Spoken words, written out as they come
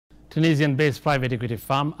Tunisian-based private equity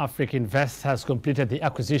firm AfricInvest has completed the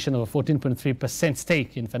acquisition of a 14.3%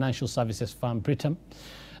 stake in financial services firm Britam.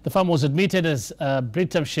 The firm was admitted as a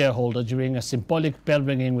Britam shareholder during a symbolic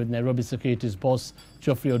bell-ringing with Nairobi Securities boss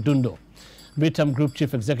Geoffrey Odundo. Britam Group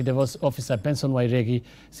Chief Executive Officer Benson Wairegi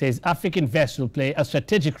says AfricInvest will play a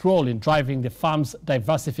strategic role in driving the firm's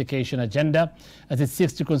diversification agenda as it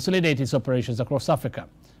seeks to consolidate its operations across Africa.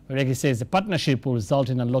 Wairegi says the partnership will result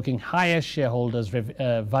in unlocking higher shareholders'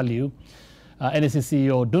 value. NSE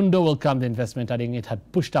CEO Odundo welcomed the investment, adding it had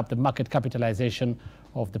pushed up the market capitalization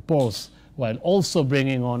of the bourse, while also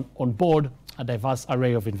bringing on board a diverse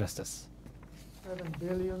array of investors. $7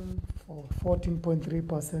 billion for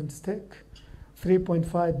 14.3% stake,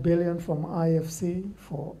 $3.5 billion from IFC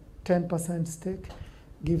for 10% stake,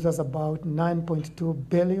 gives us about $9.2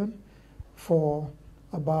 billion for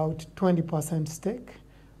about 20% stake,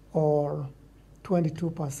 or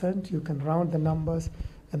 22%. You can round the numbers,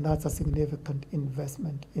 and that's a significant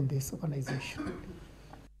investment in this organization.